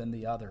greater than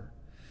the other.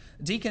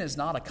 Deacon is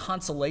not a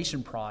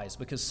consolation prize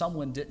because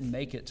someone didn't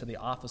make it to the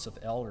office of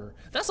elder.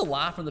 That's a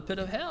lie from the pit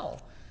of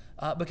hell,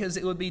 because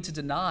it would be to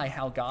deny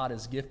how God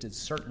has gifted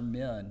certain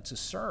men to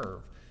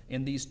serve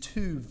in these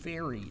two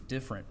very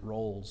different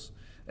roles.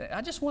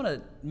 I just want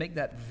to make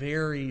that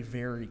very,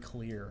 very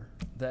clear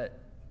that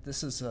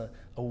this is a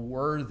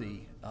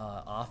worthy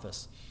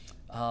office.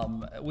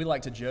 We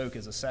like to joke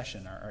as a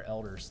session, our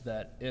elders,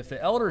 that if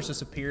the elders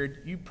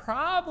disappeared, you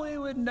probably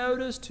would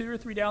notice 2 or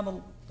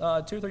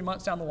 3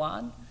 months down the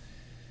line.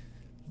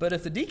 But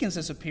if the deacons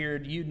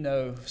disappeared, you'd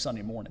know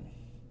Sunday morning,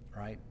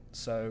 right?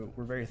 So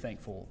we're very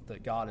thankful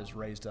that God has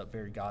raised up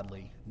very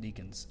godly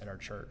deacons at our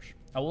church.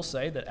 I will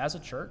say that as a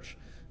church,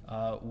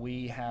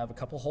 we have a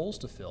couple holes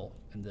to fill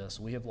in this.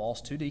 We have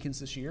lost 2 deacons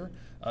this year.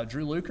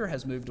 Drew Luker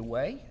has moved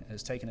away,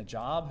 has taken a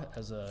job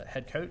as a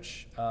head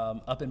coach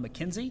up in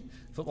McKenzie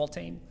football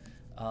team.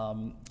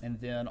 And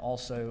then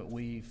also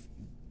we've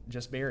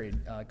just buried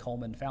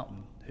Coleman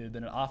Fountain, who had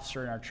been an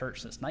officer in our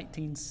church since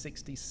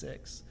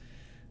 1966.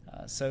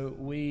 So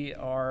we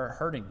are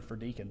hurting for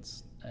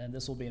deacons, and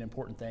this will be an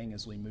important thing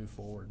as we move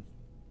forward.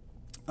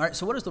 All right,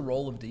 so what is the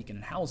role of deacon,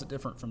 and how is it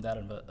different from that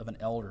of an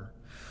elder?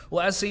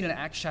 Well, as seen in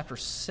Acts chapter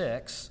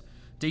 6,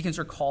 deacons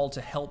are called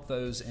to help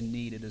those in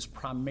need. It is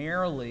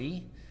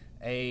primarily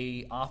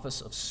a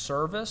office of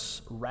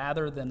service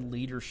rather than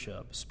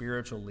leadership,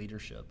 spiritual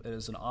leadership. It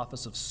is an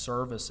office of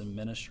service and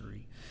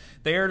ministry.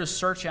 They are to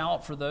search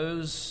out for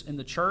those in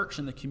the church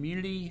and the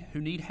community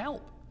who need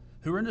help,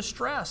 who are in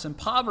distress and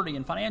poverty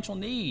and financial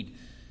need,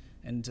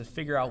 and to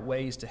figure out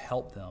ways to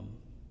help them.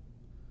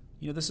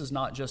 This is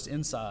not just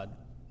inside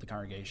the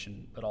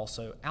congregation, but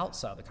also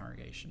outside the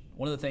congregation.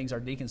 One of the things our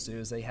deacons do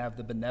is they have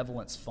the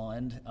benevolence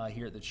fund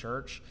here at the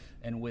church,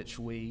 in which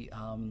we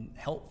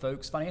help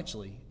folks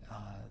financially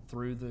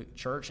through the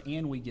church,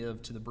 and we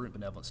give to the Brute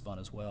Benevolence Fund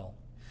as well.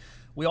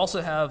 We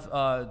also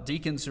have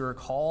deacons who are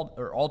called,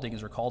 or all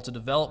deacons are called, to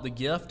develop the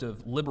gift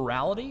of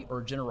liberality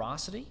or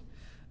generosity.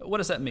 What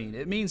does that mean?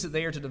 It means that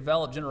they are to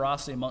develop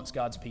generosity amongst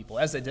God's people.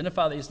 As they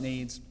identify these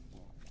needs,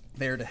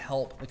 they are to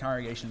help the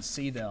congregation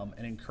see them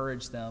and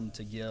encourage them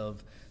to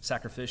give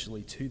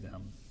sacrificially to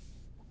them.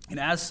 And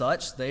as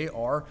such, they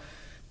are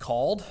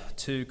called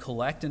to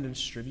collect and to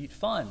distribute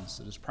funds.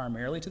 It is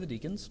primarily to the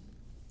deacons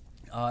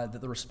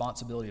that the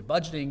responsibility of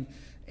budgeting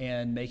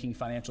and making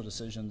financial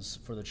decisions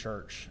for the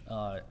church,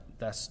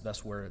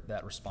 that's where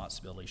that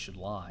responsibility should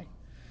lie.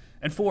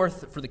 And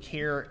fourth, for the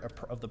care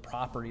of the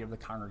property of the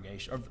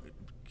congregation, or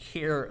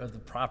care of the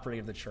property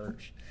of the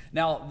church.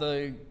 Now,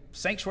 the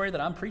sanctuary that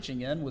I'm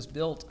preaching in was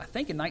built, I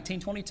think, in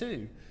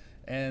 1922,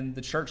 and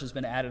the church has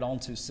been added on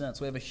to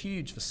since. We have a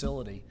huge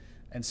facility,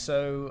 and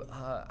so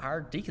our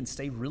deacons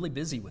stay really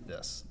busy with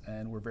this,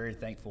 and we're very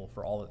thankful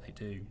for all that they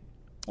do.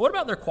 What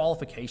about their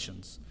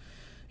qualifications?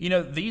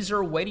 These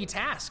are weighty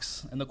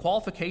tasks, and the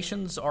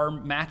qualifications are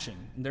matching.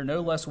 They're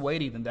no less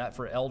weighty than that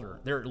for elder.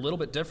 They're a little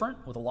bit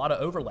different with a lot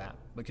of overlap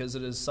because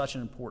it is such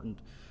an important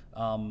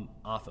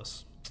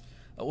office.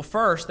 Well,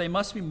 first, they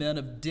must be men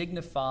of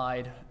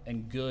dignified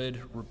and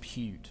good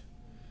repute.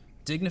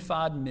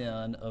 Dignified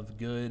men of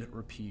good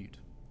repute.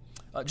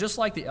 Just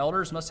like the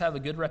elders must have a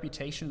good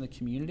reputation in the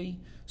community,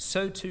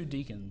 so too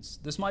deacons.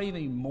 This might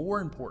even be more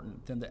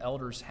important than the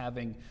elders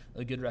having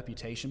a good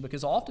reputation,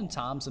 because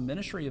oftentimes the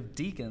ministry of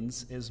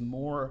deacons is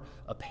more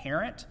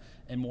apparent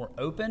and more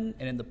open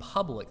and in the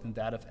public than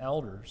that of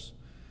elders.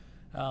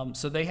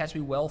 So they have to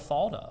be well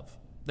thought of.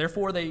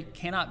 Therefore, they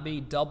cannot be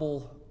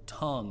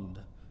double-tongued,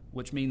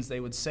 which means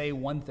they would say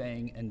one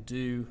thing and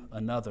do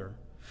another.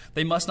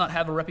 They must not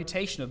have a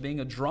reputation of being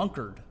a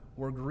drunkard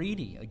or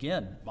greedy.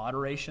 Again,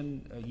 moderate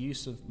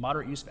use of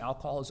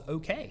alcohol is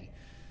okay,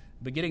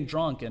 but getting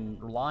drunk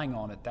and relying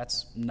on it,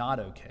 that's not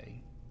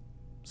okay.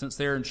 Since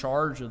they're in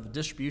charge of the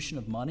distribution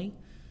of money,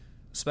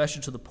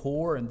 especially to the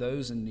poor and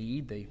those in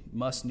need, they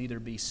must neither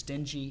be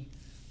stingy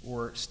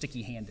or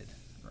sticky-handed,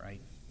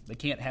 right? They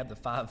can't have the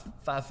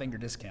five-finger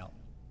discount.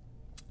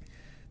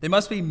 They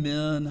must be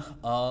men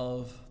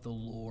of the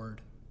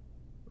Lord,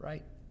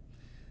 right?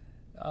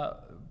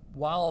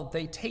 While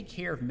they take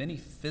care of many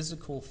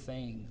physical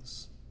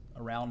things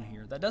around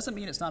here, that doesn't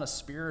mean it's not a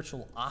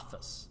spiritual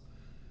office.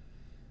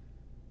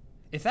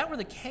 If that were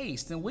the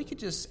case, then we could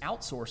just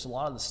outsource a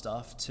lot of the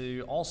stuff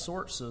to all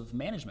sorts of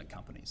management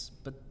companies,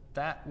 but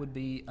that would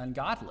be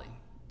ungodly.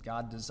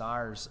 God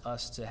desires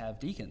us to have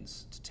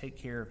deacons to take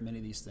care of many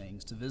of these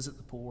things, to visit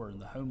the poor and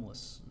the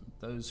homeless,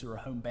 those who are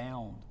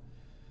homebound.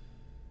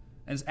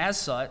 And as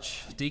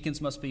such,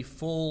 deacons must be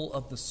full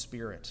of the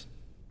Spirit.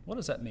 What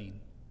does that mean?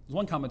 As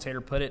one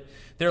commentator put it,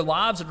 their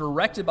lives are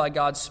directed by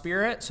God's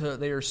Spirit, so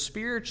they are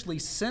spiritually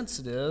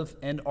sensitive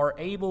and are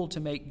able to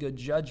make good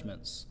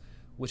judgments,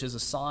 which is a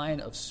sign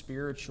of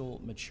spiritual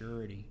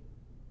maturity.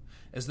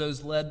 As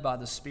those led by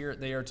the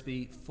Spirit, they are to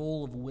be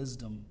full of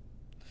wisdom.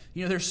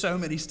 There's so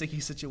many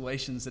sticky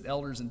situations that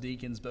elders and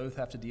deacons both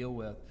have to deal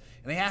with.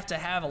 And they have to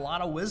have a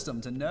lot of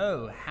wisdom to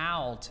know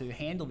how to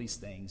handle these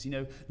things.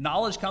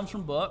 Knowledge comes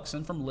from books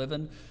and from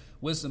living.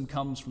 Wisdom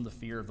comes from the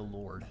fear of the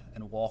Lord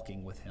and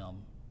walking with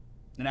Him.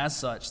 And as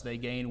such, they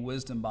gain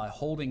wisdom by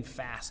holding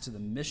fast to the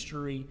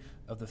mystery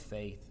of the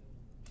faith.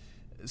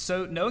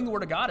 So knowing the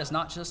Word of God is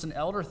not just an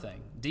elder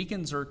thing.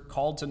 Deacons are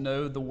called to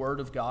know the Word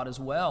of God as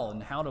well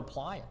and how to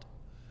apply it.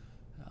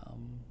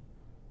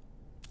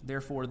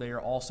 Therefore, they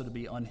are also to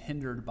be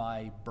unhindered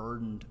by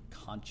burdened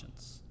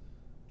conscience.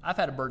 I've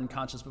had a burdened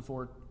conscience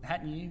before,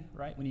 hadn't you,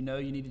 right? When you know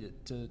you need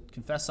to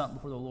confess something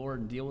before the Lord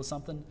and deal with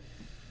something.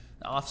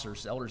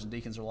 Officers, elders, and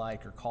deacons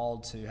alike are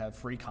called to have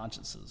free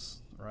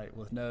consciences, right,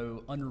 with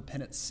no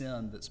unrepentant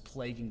sin that's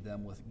plaguing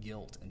them with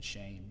guilt and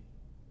shame.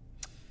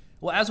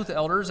 Well, as with the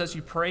elders, as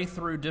you pray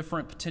through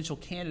different potential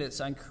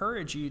candidates, I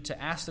encourage you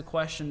to ask the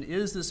question,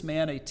 is this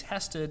man a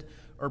tested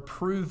or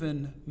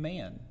proven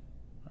man?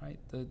 Right?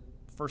 The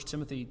 1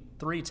 Timothy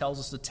 3 tells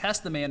us to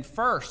test the man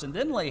first and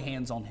then lay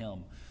hands on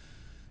him.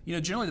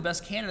 Generally the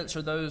best candidates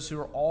are those who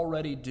are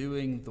already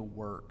doing the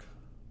work.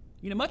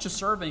 Much of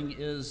serving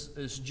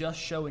is just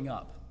showing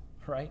up,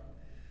 right?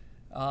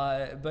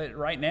 But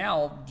right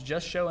now,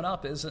 just showing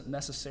up isn't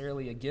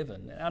necessarily a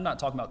given. I'm not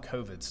talking about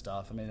COVID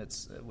stuff. I mean,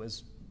 it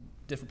was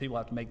different people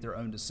have to make their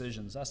own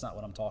decisions. That's not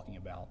what I'm talking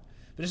about.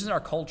 But this is our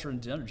culture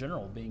in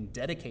general, being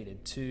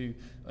dedicated to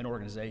an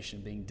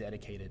organization, being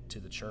dedicated to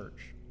the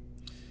church.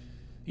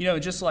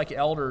 Just like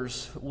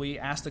elders, we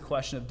ask the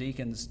question of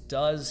deacons,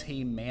 does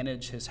he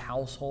manage his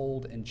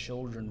household and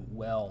children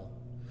well?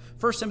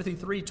 1 Timothy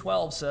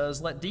 3:12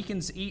 says, let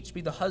deacons each be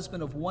the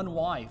husband of one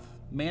wife,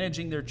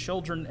 managing their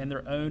children and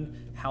their own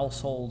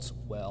households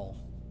well.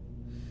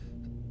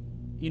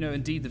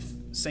 Indeed, the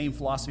same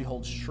philosophy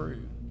holds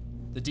true.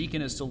 The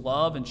deacon is to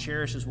love and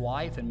cherish his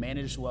wife and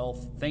manage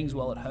things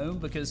well at home,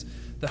 because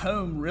the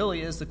home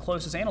really is the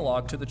closest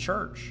analog to the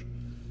church,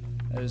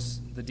 as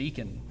the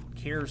deacon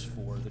cares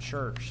for the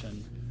church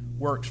and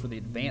works for the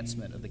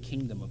advancement of the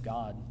kingdom of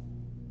God.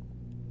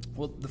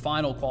 Well, the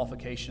final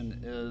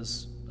qualification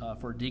is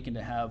for a deacon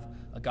to have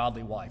a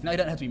godly wife. Now, he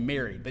doesn't have to be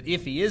married, but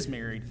if he is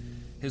married,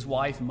 his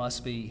wife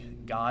must be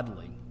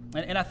godly.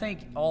 And I think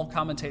all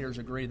commentators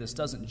agree this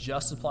doesn't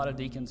just apply to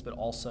deacons, but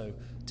also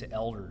to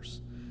elders.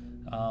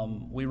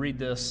 We read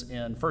this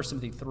in 1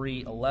 Timothy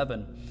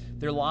 3:11.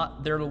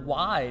 Their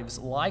wives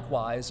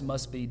likewise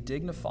must be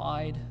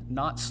dignified,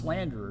 not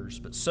slanderers,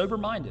 but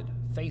sober-minded,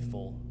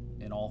 faithful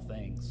in all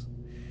things.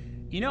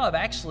 I've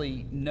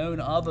actually known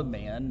of a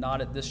man,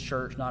 not at this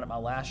church, not at my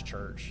last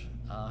church,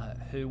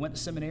 who went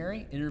to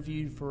seminary,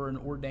 interviewed for an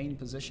ordained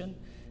position,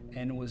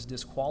 and was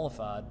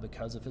disqualified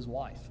because of his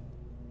wife.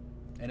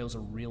 And it was a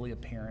really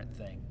apparent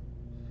thing.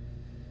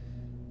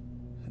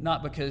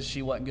 Not because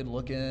she wasn't good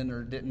looking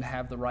or didn't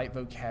have the right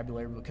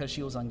vocabulary, but because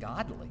she was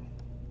ungodly.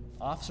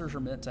 Officers are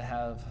meant to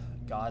have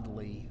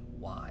godly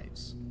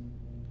wives.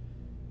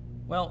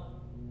 Well,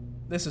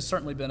 this has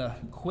certainly been a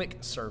quick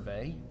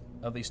survey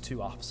of these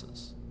two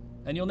offices.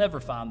 And you'll never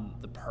find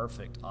the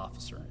perfect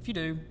officer. If you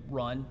do,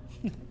 run,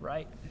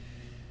 right?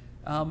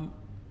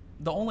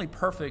 The only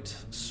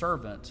perfect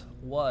servant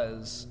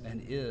was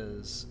and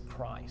is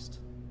Christ.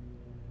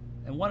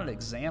 And what an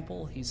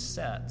example he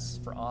sets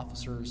for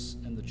officers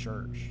in the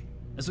church.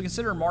 As we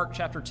consider Mark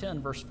chapter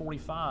 10, verse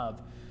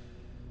 45,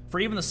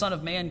 for even the Son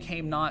of Man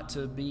came not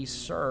to be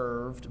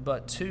served,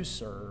 but to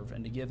serve,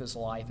 and to give his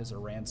life as a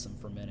ransom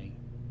for many.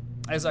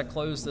 As I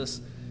close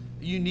this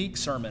unique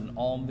sermon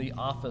on the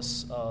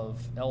office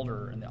of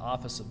elder and the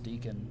office of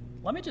deacon,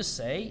 let me just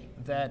say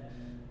that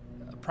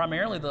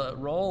primarily the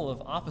role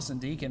of office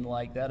and deacon,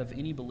 like that of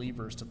any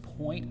believer, is to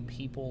point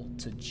people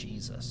to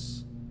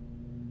Jesus.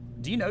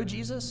 Do you know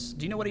Jesus?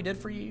 Do you know what he did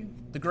for you?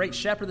 The great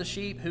shepherd of the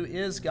sheep, who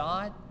is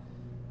God?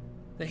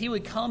 That he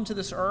would come to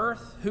this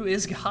earth, who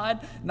is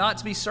God, not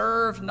to be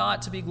served,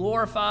 not to be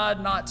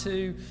glorified, not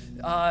to,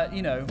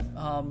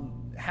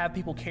 have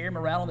people carry him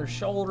around on their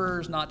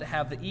shoulders, not to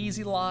have the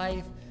easy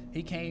life.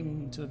 He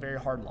came to a very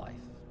hard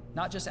life.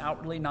 Not just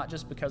outwardly, not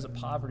just because of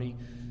poverty,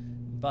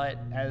 but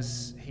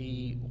as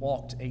he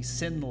walked a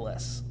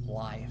sinless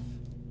life,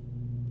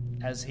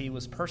 as he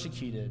was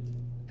persecuted,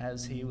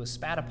 as he was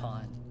spat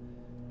upon,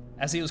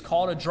 as he was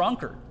called a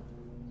drunkard,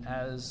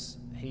 as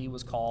he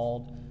was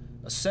called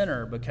a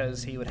sinner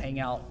because he would hang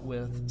out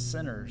with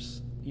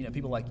sinners,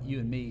 people like you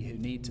and me who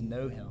need to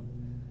know him.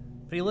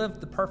 But he lived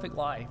the perfect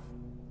life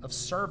of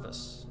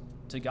service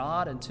to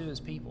God and to his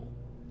people,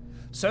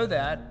 so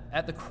that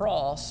at the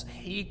cross,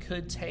 he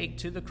could take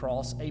to the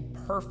cross a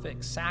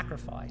perfect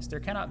sacrifice. There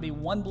cannot be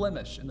one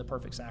blemish in the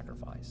perfect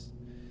sacrifice.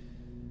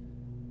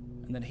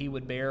 And then he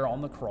would bear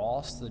on the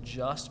cross the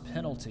just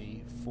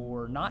penalty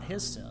for not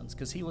his sins,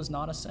 because he was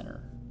not a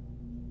sinner,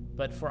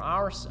 but for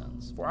our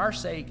sins. For our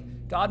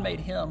sake, God made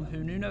him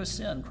who knew no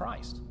sin,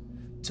 Christ,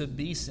 to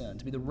be sin,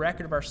 to be the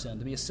record of our sin,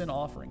 to be a sin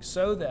offering,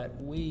 so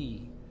that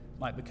we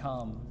might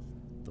become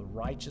the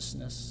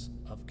righteousness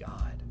of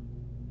God.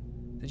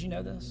 Did you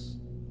know this?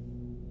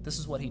 This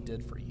is what he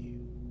did for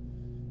you.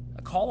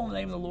 I call on the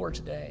name of the Lord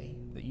today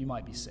that you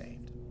might be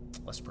saved.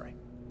 Let's pray.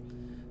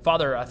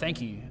 Father, I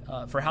thank you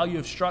for how you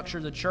have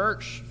structured the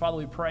church. Father,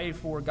 we pray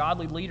for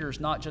godly leaders,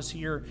 not just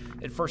here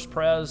at First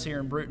Pres here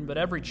in Bruton, but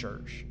every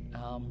church.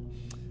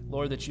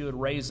 Lord, that you would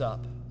raise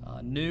up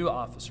new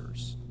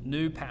officers,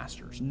 new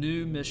pastors,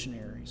 new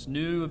missionaries,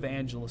 new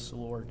evangelists,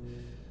 Lord,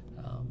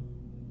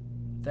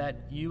 that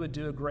you would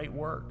do a great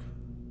work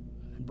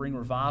and bring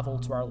revival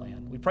to our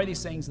land. We pray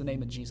these things in the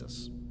name of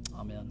Jesus.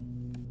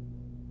 Amen.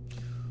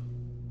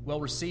 Well,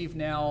 receive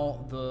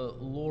now the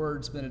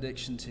Lord's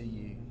benediction to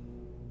you.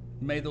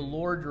 May the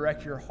Lord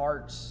direct your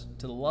hearts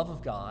to the love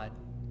of God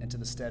and to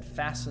the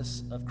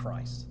steadfastness of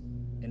Christ.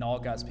 And all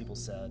God's people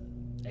said,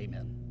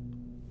 amen.